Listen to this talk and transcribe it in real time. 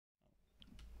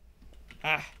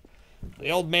Ah,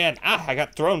 the old man. Ah, I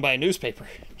got thrown by a newspaper.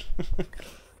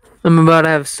 I'm about to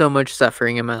have so much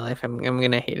suffering in my life. I'm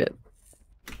gonna hate it.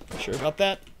 Sure about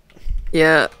that?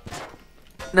 Yeah.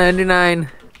 99%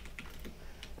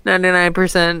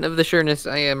 of the sureness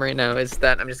I am right now is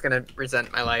that I'm just gonna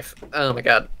resent my life. Oh my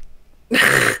god.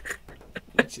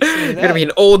 Let's just say I'm gonna be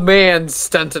an old man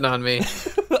stunting on me.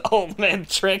 Old man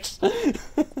tricks. I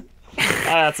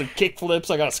got some kick flips.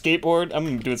 I got a skateboard.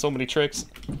 I'm doing so many tricks.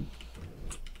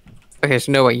 Okay, there's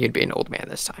no way you'd be an old man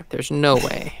this time. There's no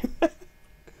way.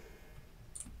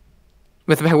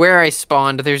 With where I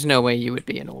spawned, there's no way you would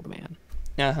be an old man.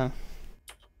 Uh-huh.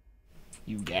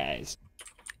 You guys.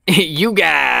 You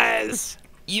guys!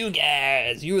 You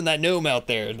guys! You and that gnome out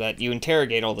there that you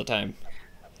interrogate all the time.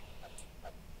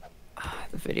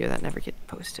 The video that never gets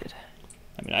posted.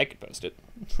 I mean, I could post it.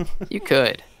 You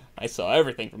could. I saw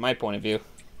everything from my point of view.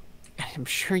 I'm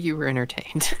sure you were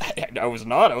entertained. I was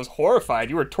not. I was horrified.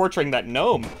 You were torturing that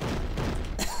gnome.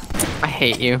 I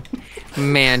hate you.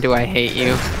 Man, do I hate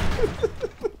you.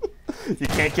 You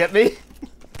can't get me?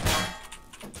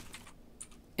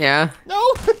 Yeah?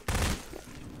 No!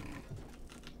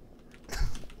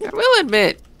 I will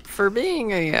admit, for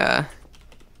being a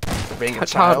Being a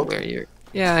child. toddler, you're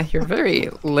very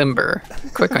limber,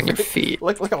 quick on your feet.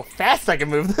 Look how fast I can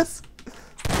move this.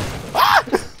 Ah!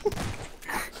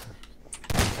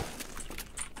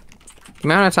 The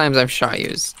amount of times I've shot you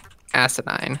is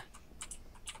asinine.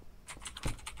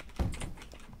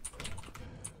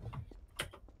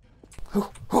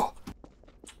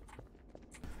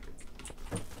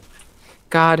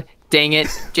 God dang it,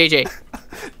 JJ.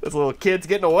 This little kid's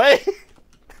getting away.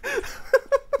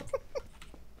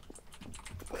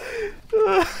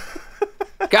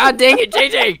 God dang it,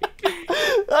 JJ.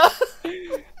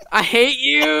 I hate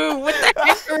you. What the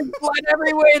heck? There's blood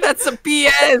everywhere. That's a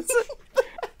BS.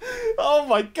 Oh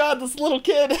my god, this little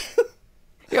kid.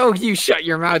 Yo, you shut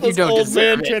your mouth. You This don't old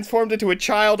deserve man it. transformed into a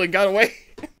child and got away.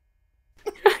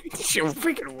 You're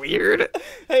freaking weird.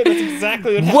 Hey, that's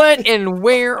exactly what happened. What and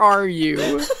where are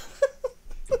you?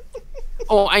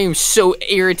 Oh, I am so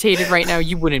irritated right now.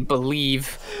 You wouldn't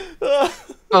believe.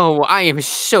 Oh, I am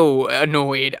so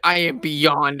annoyed. I am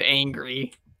beyond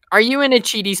angry. Are you in a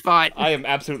cheaty spot? I am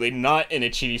absolutely not in a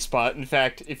cheaty spot. In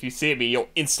fact, if you see me, you'll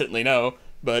instantly know.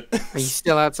 But Are you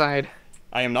still outside?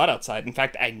 I am not outside. In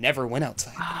fact, I never went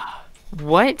outside.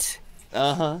 What?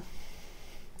 Uh-huh.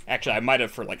 Actually, I might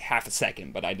have for like half a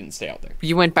second, but I didn't stay out there.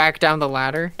 You went back down the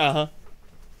ladder? Uh-huh.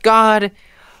 God.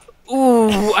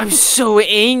 Ooh, I'm so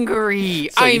angry.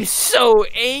 So I'm so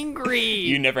angry.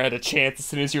 You never had a chance as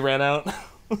soon as you ran out.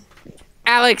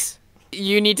 Alex,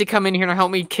 you need to come in here and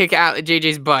help me kick out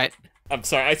JJ's butt. I'm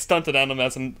sorry, I stunted on him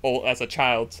as a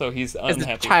child, so he's As a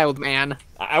unhappy. child man.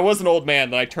 I was an old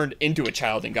man, then I turned into a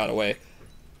child and got away.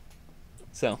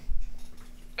 So. What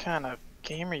kind of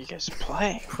game are you guys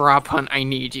playing? Prop hunt, I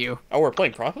need you. Oh, we're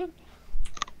playing Profit?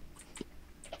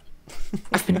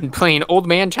 I've been playing Old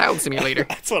Man Child Simulator.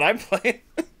 That's what I'm playing.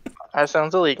 That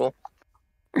sounds illegal.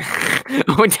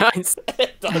 Oh, it does.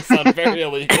 It does sound very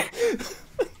illegal.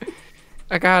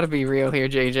 I gotta be real here,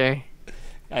 JJ.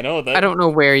 I know that. I don't know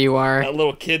where you are. That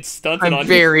little kid stunted I'm on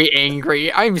very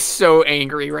angry. I'm so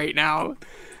angry right now.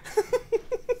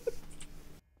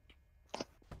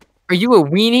 Are you a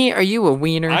weenie? Are you a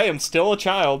wiener? I am still a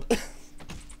child.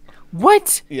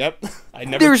 What? Yep. I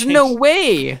never There's changed, no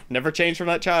way. Never changed from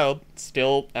that child.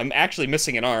 Still, I'm actually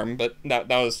missing an arm, but that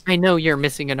was... I know you're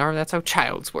missing an arm. That's how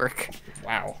childs work.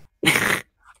 Wow.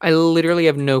 I literally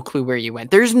have no clue where you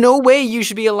went. There's no way you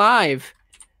should be alive.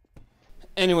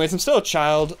 Anyways, I'm still a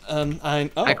child. Oh,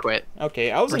 I quit.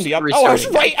 Okay, I was in We're the up. Oh, I was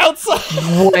restarting. right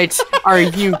outside. What? Are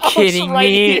you I was kidding right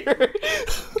me? here.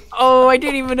 Oh, I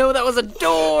didn't even know that was a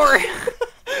door.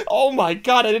 Oh my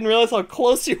god, I didn't realize how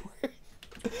close you were.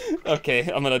 Okay,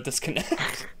 I'm gonna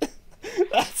disconnect.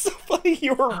 That's so funny,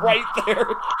 you were right there.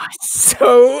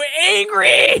 So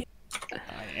angry. I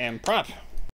am Prop.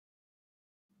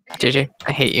 JJ,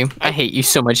 I hate you. I hate you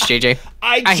so much, JJ.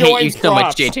 I hate joined you so much,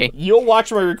 Props. JJ. You'll watch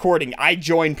my recording. I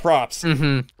joined Props.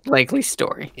 Mm-hmm. Likely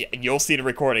story. Yeah, you'll see the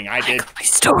recording. I did. Likely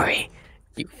story.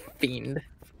 You fiend.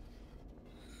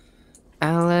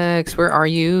 Alex, where are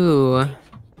you?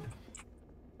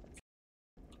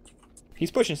 He's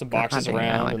pushing some boxes God damn it,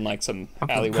 around Alex. in like some I'm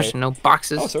not alleyway. pushing no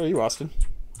boxes. Oh, so are you, Austin.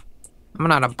 I'm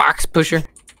not a box pusher.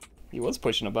 He was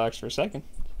pushing a box for a second.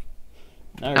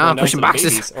 Now you're No, going I'm down pushing to the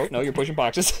boxes. babies. Oh, no, you're pushing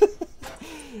boxes.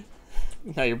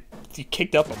 Now you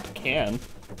kicked up a can.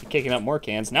 You're kicking up more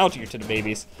cans. Now you're to the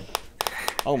babies.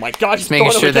 Oh my god, Just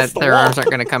making sure that their arms aren't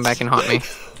going to come back and haunt me.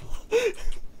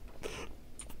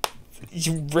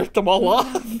 You ripped them all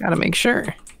off. Gotta make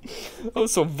sure. Oh,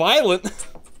 so violent.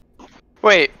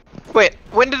 Wait.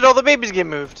 When did all the babies get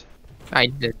moved? I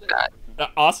did that.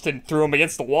 Austin threw him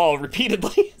against the wall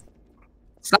repeatedly.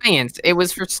 Science. It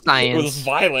was for It science. was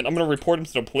violent. I'm gonna report him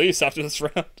to the police after this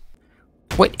round.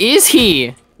 What is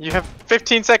he? You have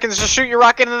 15 seconds to shoot your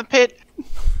rocket in the pit.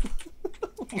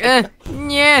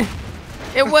 Yeah.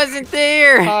 It wasn't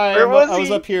there. Hi, Where was I was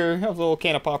he? up here. I have a little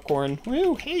can of popcorn.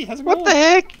 Woo, hey, how's it going? What the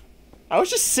heck? I was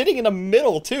just sitting in the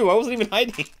middle, too. I wasn't even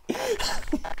hiding.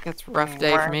 That's a rough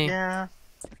day for me. Yeah.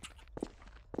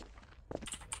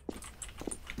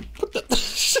 What the...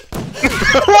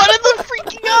 What are the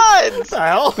freaking odds? What the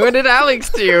hell? What did Alex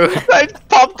do? I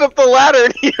popped up the ladder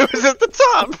and he was at the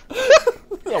top.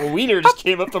 A wiener just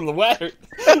came up from the ladder.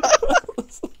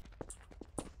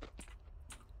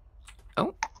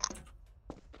 Oh.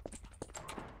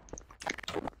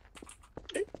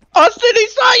 Austin, he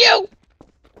saw you!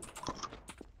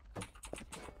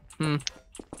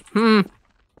 Hmm.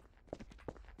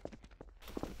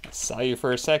 I saw you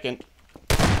for a second.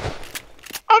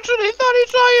 Austin, he thought he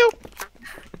saw you!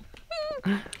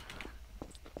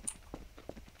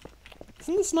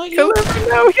 Isn't this not You'll you? never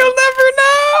know. You'll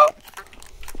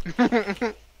never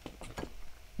know.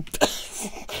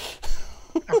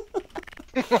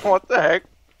 What the heck?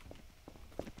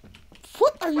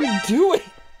 What are you doing?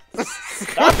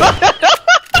 Stop it.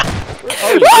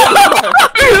 Oh,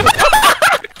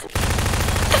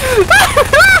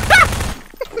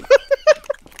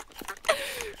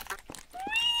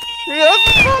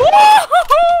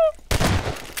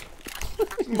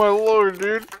 you My lord,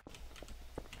 dude.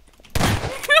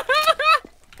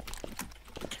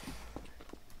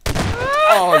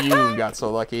 Oh, you got so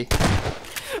lucky.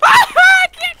 I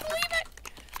can't believe it.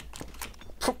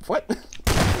 What?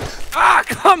 Ah,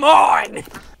 come on.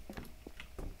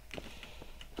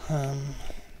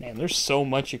 Man, there's so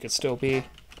much you could still be.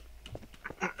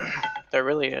 There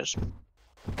really is.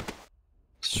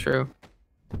 It's true.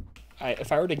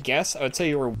 If I were to guess, I would say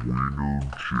you were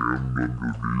Jammed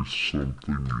underneath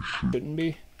something you shouldn't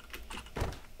be.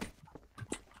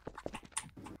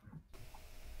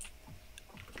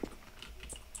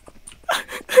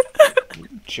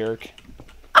 Jerk.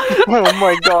 Oh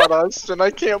my god, Austin, I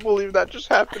can't believe that just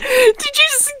happened.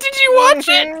 Did you watch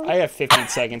it? I have 15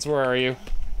 seconds. Where are you?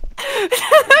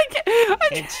 I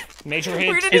Hint. Major Where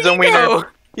hint. did He's he a wiener. go?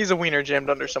 He's a wiener jammed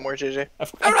under somewhere, JJ.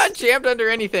 I'm not jammed under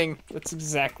anything. That's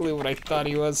exactly what I thought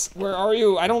he was. Where are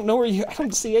you? I don't know where you. I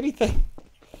don't see anything.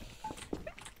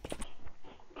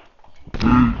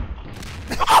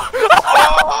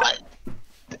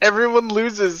 Everyone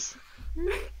loses. I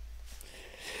didn't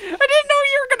know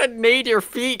you were gonna nade your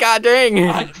feet. God dang.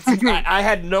 I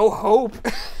had no hope.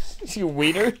 You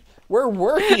wiener. Where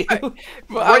were you?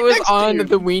 Well, I Right was next to on you.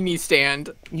 the weenie stand.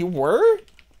 You were?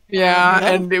 Yeah, No.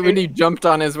 and when he jumped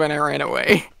on is when I ran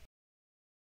away.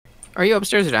 Are you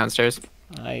upstairs or downstairs?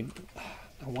 I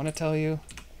want to tell you.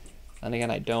 And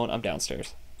again, I don't. I'm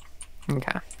downstairs.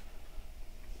 Okay.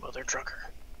 Mother trucker.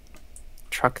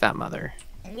 Truck that mother.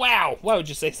 Wow. Why would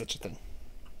you say such a thing?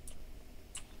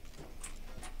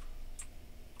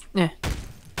 Yeah.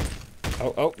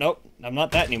 Oh, nope. I'm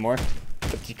not that anymore.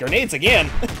 Grenades again.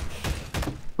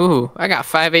 Ooh, I got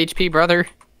 5 HP, brother.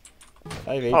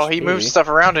 5 Oh, he HP. moves stuff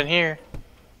around in here.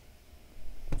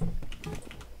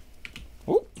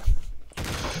 Ooh.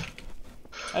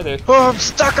 Hi there. Oh, I'm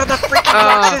stuck on the freaking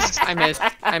boxes! I missed.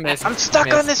 I missed. I'm stuck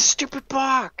I missed. on this stupid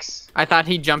box! I thought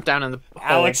he jumped down in the hole,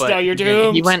 Alex, but now you're he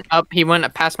didn't. He doomed. went up. He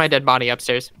went past my dead body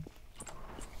upstairs.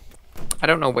 I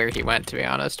don't know where he went, to be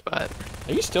honest, but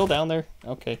Are you still down there?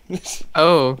 Okay.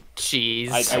 oh,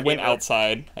 jeez. I went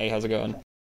outside. Hey, how's it going?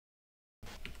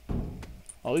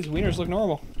 All these wieners look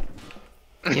normal.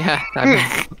 Yeah. I mean,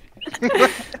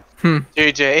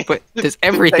 JJ. but does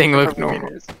everything Thank you look for normal?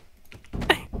 wieners.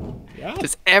 Yeah.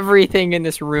 Does everything in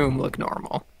this room look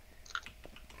normal?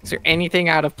 Is there anything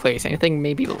out of place? Anything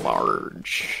maybe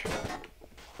large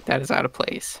that is out of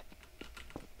place?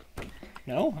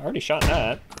 No, I already shot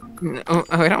that. Oh,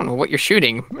 I don't know what you're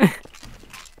shooting.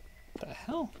 The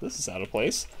hell? This is out of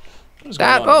place. What is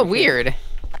That going on oh over here? weird.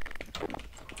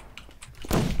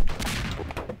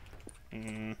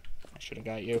 I should have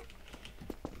got you.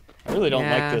 I really don't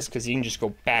like Yeah. this because you can just go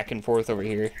back and forth over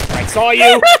here. I saw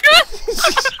you!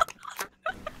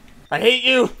 I hate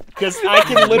you! Because I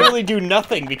can literally do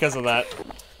nothing because of that.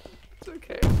 It's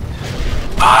okay.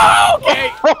 Oh,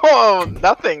 okay. Oh,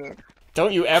 nothing.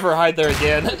 Don't you ever hide there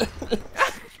again.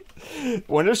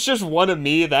 When it's just one of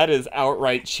me, that is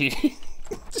outright cheating.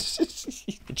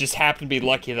 It just happened to be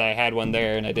lucky that I had one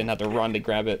there and I didn't have to run to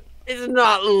grab it. It's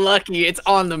not lucky. It's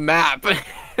on the map.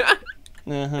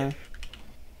 Uh-huh.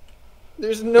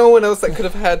 There's no one else that could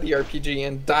have had the RPG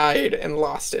and died and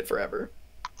lost it forever.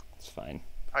 It's fine.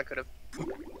 I could have.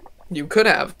 You could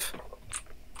have.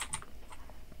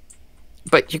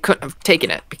 But you couldn't have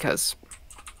taken it because...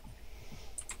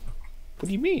 What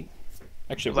do you mean?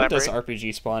 Actually, where does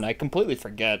RPG spawn? I completely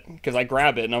forget because I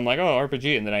grab it and I'm like, oh,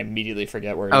 RPG, and then I immediately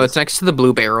forget where it is. Oh, it's next to the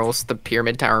blue barrels, the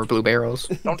pyramid tower blue barrels.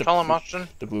 Don't tell him, Austin.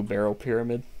 The blue barrel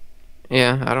pyramid.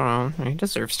 Yeah, I don't know. He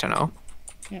deserves to know.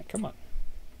 Yeah, come on.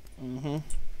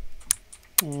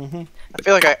 I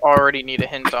feel like I already need a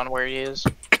hint on where he is.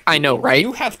 I know, right?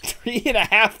 You have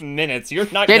 3.5 minutes. You're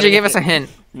not JJ, gonna give us a hint.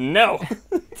 No.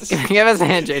 Give us a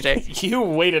hint, JJ. You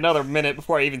wait another minute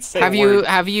before I even say Have a you word.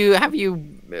 have you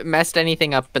messed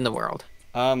anything up in the world?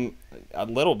 A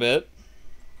little bit.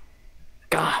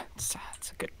 God, that's a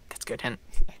good hint.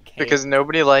 Okay. Because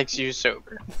nobody likes you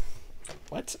sober.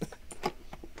 What?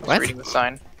 What? Reading the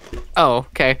sign. Oh,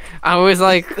 okay. I was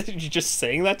like, You just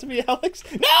saying that to me, Alex?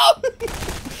 No!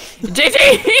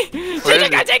 JJ, Where is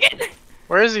JJ got he? taken.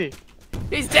 Where is he?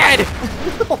 He's dead.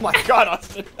 Oh my God,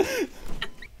 Austin.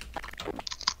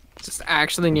 It's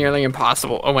actually nearly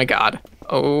impossible. Oh my God.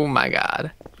 Oh my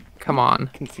God. Come on.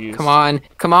 Confused. Come on.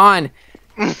 Come on.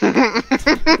 Do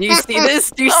you see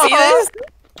this? Do you see this?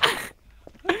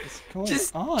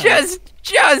 What's going Just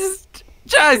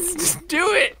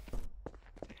do it.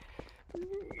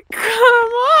 Come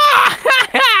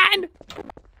on.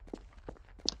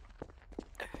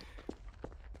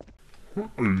 What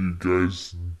are you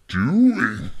guys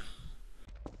doing?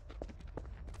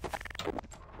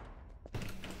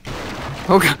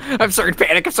 Oh God. I'm starting to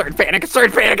panic. I'm starting to panic. I'm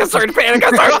starting to panic. I'm starting to panic.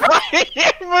 I'm starting to panic.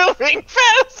 You're moving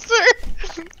faster!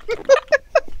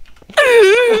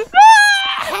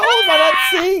 How am I not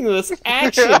seeing this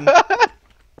action?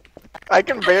 I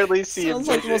can barely see Sounds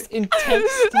him. like the most intense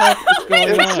stuff that's going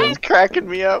It's on. just cracking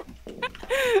me up.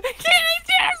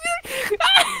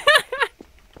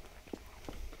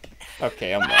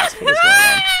 Okay, I'm lost. What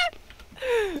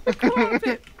is going on?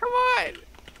 Come on.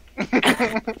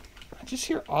 I just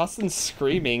hear Austin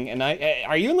screaming, and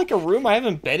are you in like a room I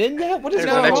haven't been in yet? What is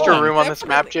There's going an extra on? room on this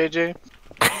map, JJ.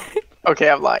 Okay,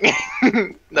 I'm lying.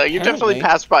 No, you definitely Apparently.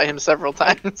 passed by him several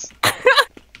times.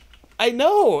 I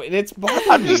know, and it's bothering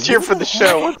I'm me. just here What for the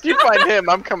show. heck? Once you find him,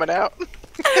 I'm coming out.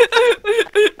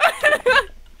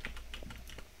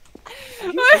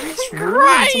 I'm This room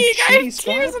crying. is some I have shitty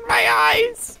spot. tears in my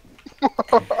eyes.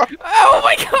 Oh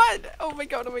my God. Oh my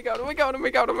God. Oh my God. Oh my God. Oh my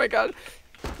God. Oh my God.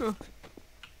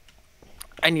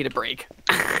 I need a break.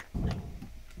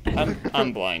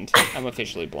 I'm blind. I'm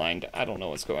officially blind. I don't know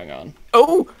what's going on.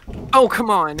 Oh. Oh, come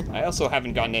on. I also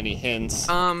haven't gotten any hints.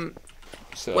 So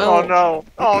well- Oh no.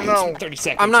 Oh no. 30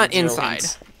 seconds. I'm not and 0 inside.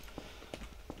 hints.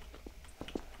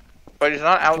 But he's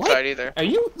not outside either. Are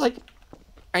you like?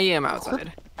 I am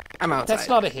outside. I'm outside. That's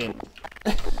not a hint.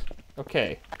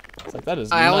 Okay. It's like that is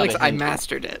not Alex, a I hint.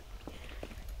 mastered it.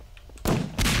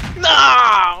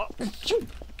 No!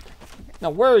 Now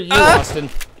where are you, Austin?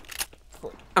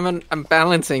 I'm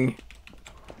balancing.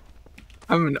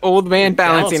 I'm an old man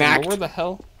balancing Balancing, act. but where the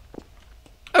hell?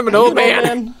 I'm an Are you old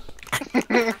man.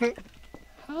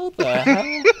 How the hell? Are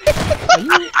you?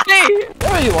 Hey,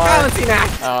 There you are. balancing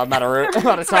act. Oh, I'm out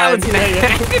of time. Balancing Yeah, yeah.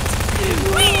 act.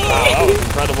 Wow, that was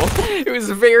incredible. It was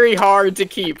very hard to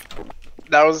keep.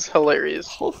 That was hilarious.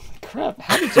 Holy crap!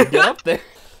 How did you get up there?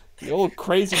 The old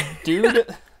crazy dude.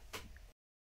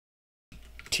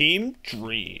 Team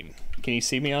Dream. Can you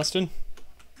see me, Austin?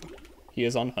 He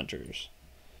is on Hunters.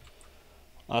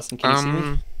 Austin, can you see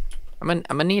me? I'm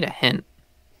gonna need a hint.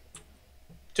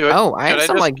 Do it. Oh, I Should have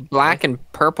some just- like black and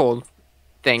purple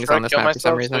things should I on this kill map for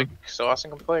some myself reason. So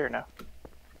Austin can play or no?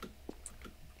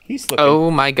 He's slipping. Oh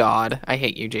my God, I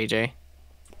hate you, JJ.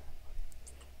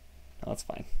 Oh, that's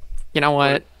fine. You know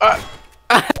what? Okay.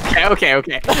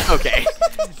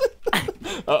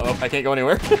 Uh-oh, I can't go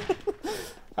anywhere.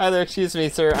 Hi there, excuse me,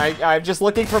 sir. I'm just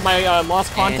looking for my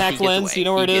lost contact lens. You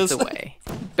know where it is? Away.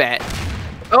 Bet.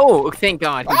 Oh, thank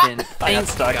God he didn't. I got Thank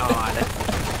stuck. God.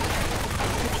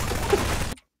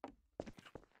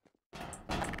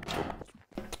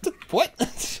 What?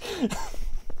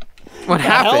 What the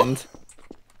hell? happened?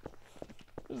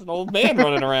 There's an old man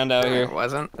running around out There here.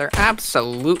 wasn't. There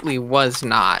absolutely was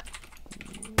not.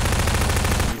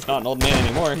 He's not an old man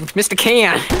anymore. Mr.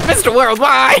 Can, Mr.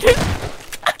 Worldwide.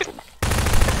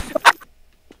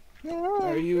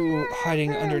 Are you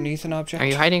hiding underneath an object? Are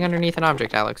you hiding underneath an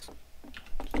object, Alex?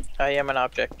 I am an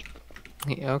object.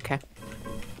 Yeah, okay.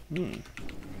 Hmm.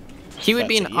 He would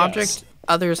be That's an a yes. object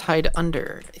others hide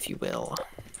under, if you will.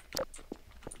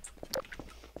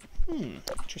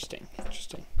 Interesting. It's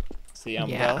the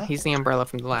umbrella. Yeah, he's the umbrella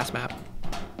from the last map.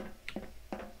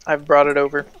 I've brought it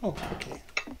over. Oh, okay.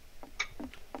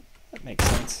 That makes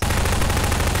sense.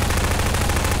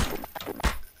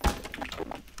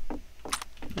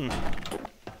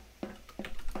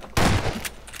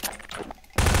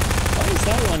 Why is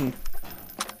that one...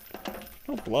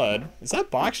 No blood. Is that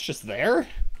box just there?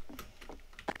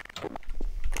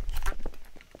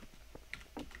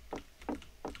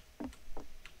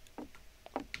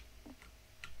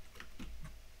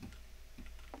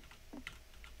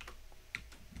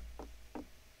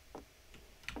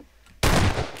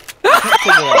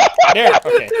 There,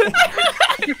 okay.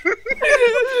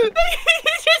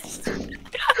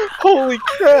 Holy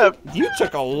crap! You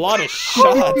took a lot of shots.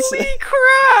 Holy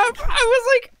crap! I was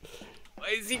like,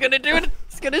 is he gonna do it?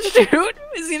 He's gonna shoot?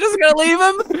 Is he just gonna leave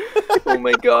him? Oh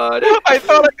my god! I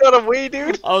thought I got away,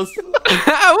 dude. I was...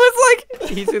 I was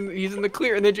like, he's in the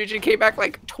clear, and then JJ came back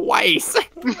like twice.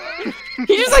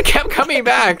 He just like kept coming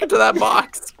back to that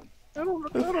box. I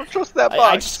don't trust that box.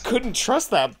 I just couldn't trust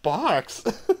that box.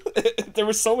 There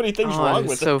were so many things wrong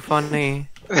with so funny.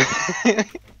 it.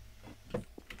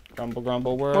 Grumble,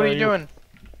 grumble, where What are you doing?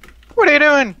 What are you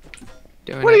doing?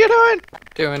 Doing What it. are you doing?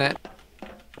 Doing it.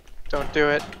 Don't do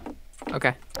it.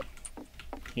 Okay.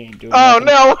 He ain't doing Oh nothing.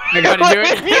 no! I gotta What do it.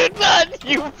 have you done,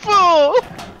 you fool?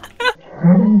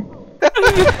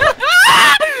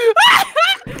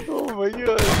 Oh my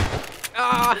god.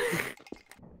 Ah.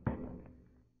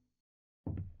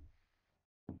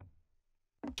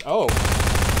 Oh,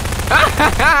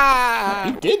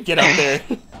 he did get up there.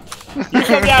 You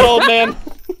come down, old man.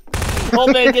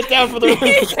 Old man, get down for the roof.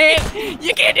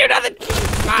 You can't do nothing.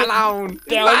 My lawn.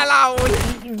 Down. My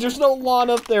lawn. There's no lawn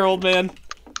up there, old man.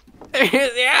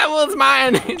 Yeah, well, it's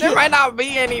mine. There might not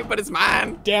be any, but it's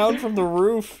mine. Down from the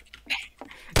roof.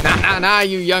 Nah,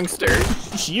 you youngster.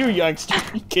 You youngster,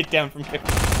 get down from there.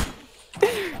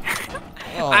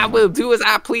 Oh, I will do as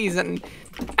I please, and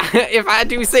if I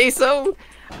do say so,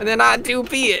 then I do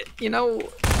be it. You know,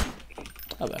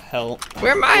 how the hell?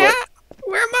 where am I at?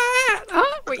 Where am I at?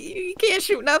 Huh? Wait, you can't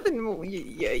shoot nothing,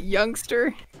 you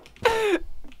youngster.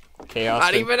 Okay, Not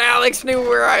Austin. even Alex knew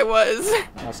where I was.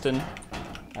 Austin,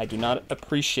 I do not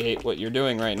appreciate what you're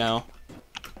doing right now.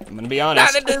 I'm gonna be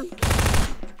honest.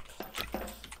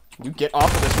 You get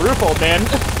off of this roof, old man.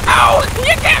 Oh,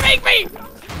 you can't make me!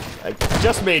 I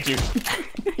just made you.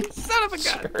 Son of a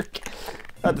gun. Jerk.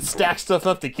 I had to stack stuff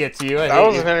up to get to you. I That hate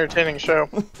was you. an entertaining show.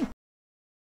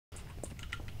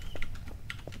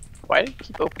 Why do you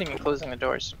keep opening and closing the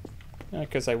doors?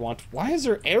 Because I want. Why is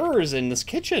there errors in this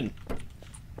kitchen?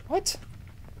 What?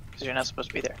 Because you're not supposed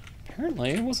to be there. Apparently,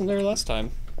 it wasn't there last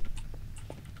time.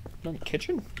 In the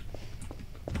kitchen?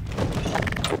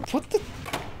 What the?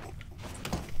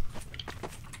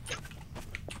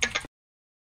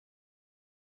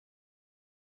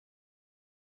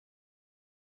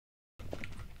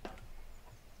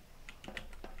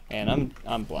 Man,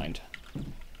 I'm blind.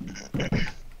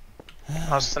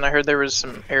 Austin, I heard there was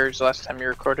some errors last time you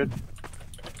recorded.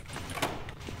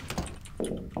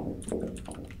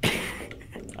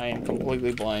 I am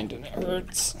completely blind and it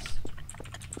hurts.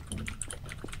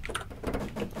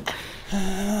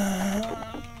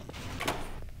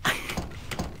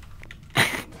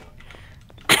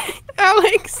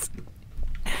 Alex!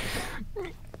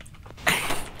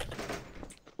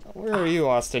 Where are you,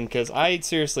 Austin? Because I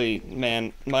seriously,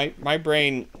 man, my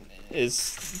brain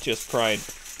is just fried.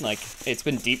 Like, it's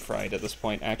been deep fried at this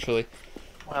point, actually.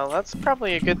 Well, that's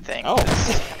probably a good thing. Oh.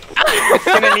 It's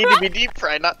gonna need to be deep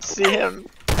fried not to see him.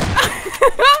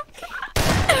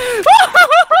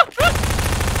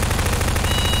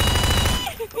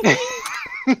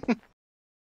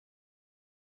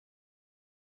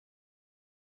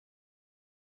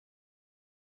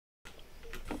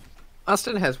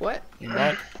 Austin has what?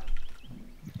 Aimbot?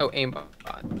 Oh, aimbot.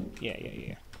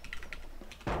 Yeah.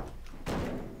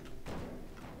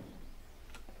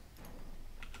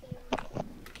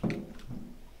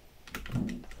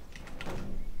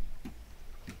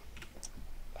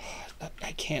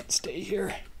 I can't stay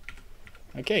here.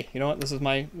 Okay, you know what? This is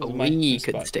my We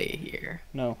could spot. stay here.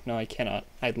 No, I cannot.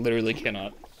 I literally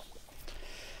cannot.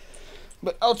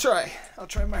 But I'll try. I'll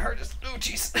try my hardest. Oh,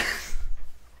 jeez.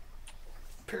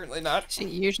 Apparently not. See,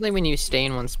 usually when you stay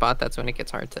in one spot, that's when it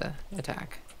gets hard to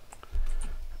attack.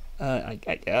 I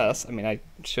guess. I mean, I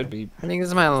should be. I think this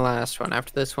is my last one.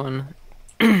 After this one,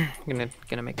 I'm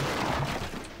gonna make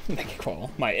Make a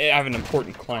call. I have an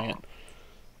important client.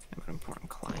 I have an important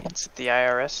client. It's the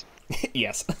IRS.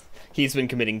 Yes. He's been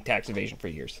committing tax evasion for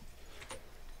years.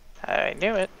 I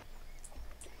knew it.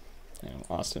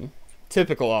 Austin.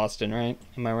 Typical Austin, right?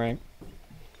 Am I right?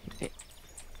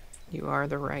 You are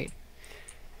the right.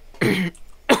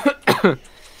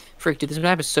 Frick, dude, this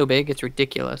map is so big, it's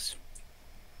ridiculous.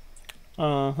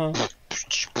 Uh-huh.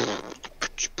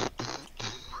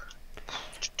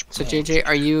 So JJ,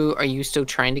 are you still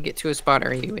trying to get to a spot, or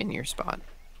are you in your spot?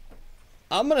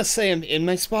 I'm gonna say I'm in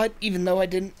my spot, even though I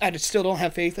just still don't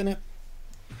have faith in it.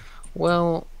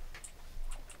 Well,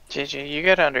 JJ, you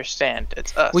gotta understand,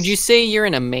 it's us. would you say you're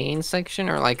in a main section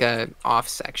or like a off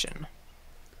section?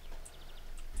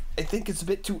 I think it's a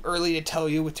bit too early to tell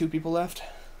you with 2 people left.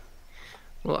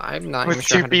 Well, I'm not With even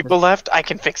sure 2 people left, I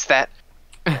can fix that.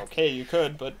 Okay, you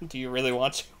could, but do you really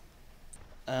want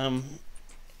to?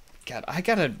 God, I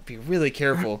gotta be really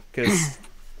careful, because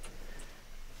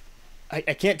I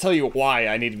can't tell you why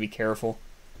I need to be careful.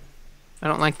 I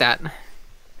don't like that.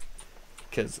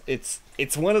 Because it's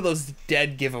one of those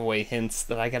dead giveaway hints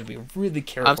that I gotta be really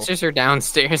careful. Upstairs or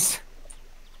downstairs?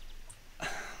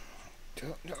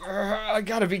 I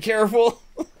gotta be careful.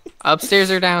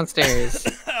 Upstairs or downstairs?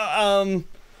 I'll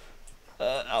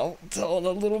tell in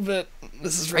a little bit.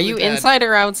 This is Are really you bad. inside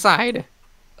or outside?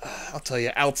 I'll tell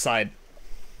you, outside.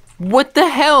 What the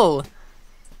hell?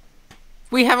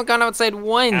 We haven't gone outside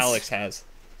once. Alex has.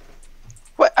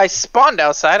 What? I spawned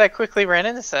outside, I quickly ran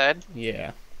inside.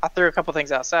 Yeah. I threw a couple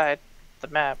things outside the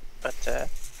map, but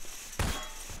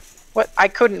what? I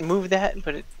couldn't move that,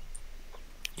 but it.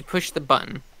 You pushed the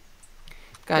button.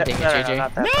 God dang it, no, JJ.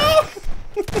 not that. No!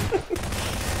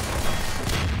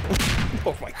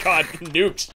 Oh my god,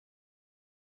 nukes.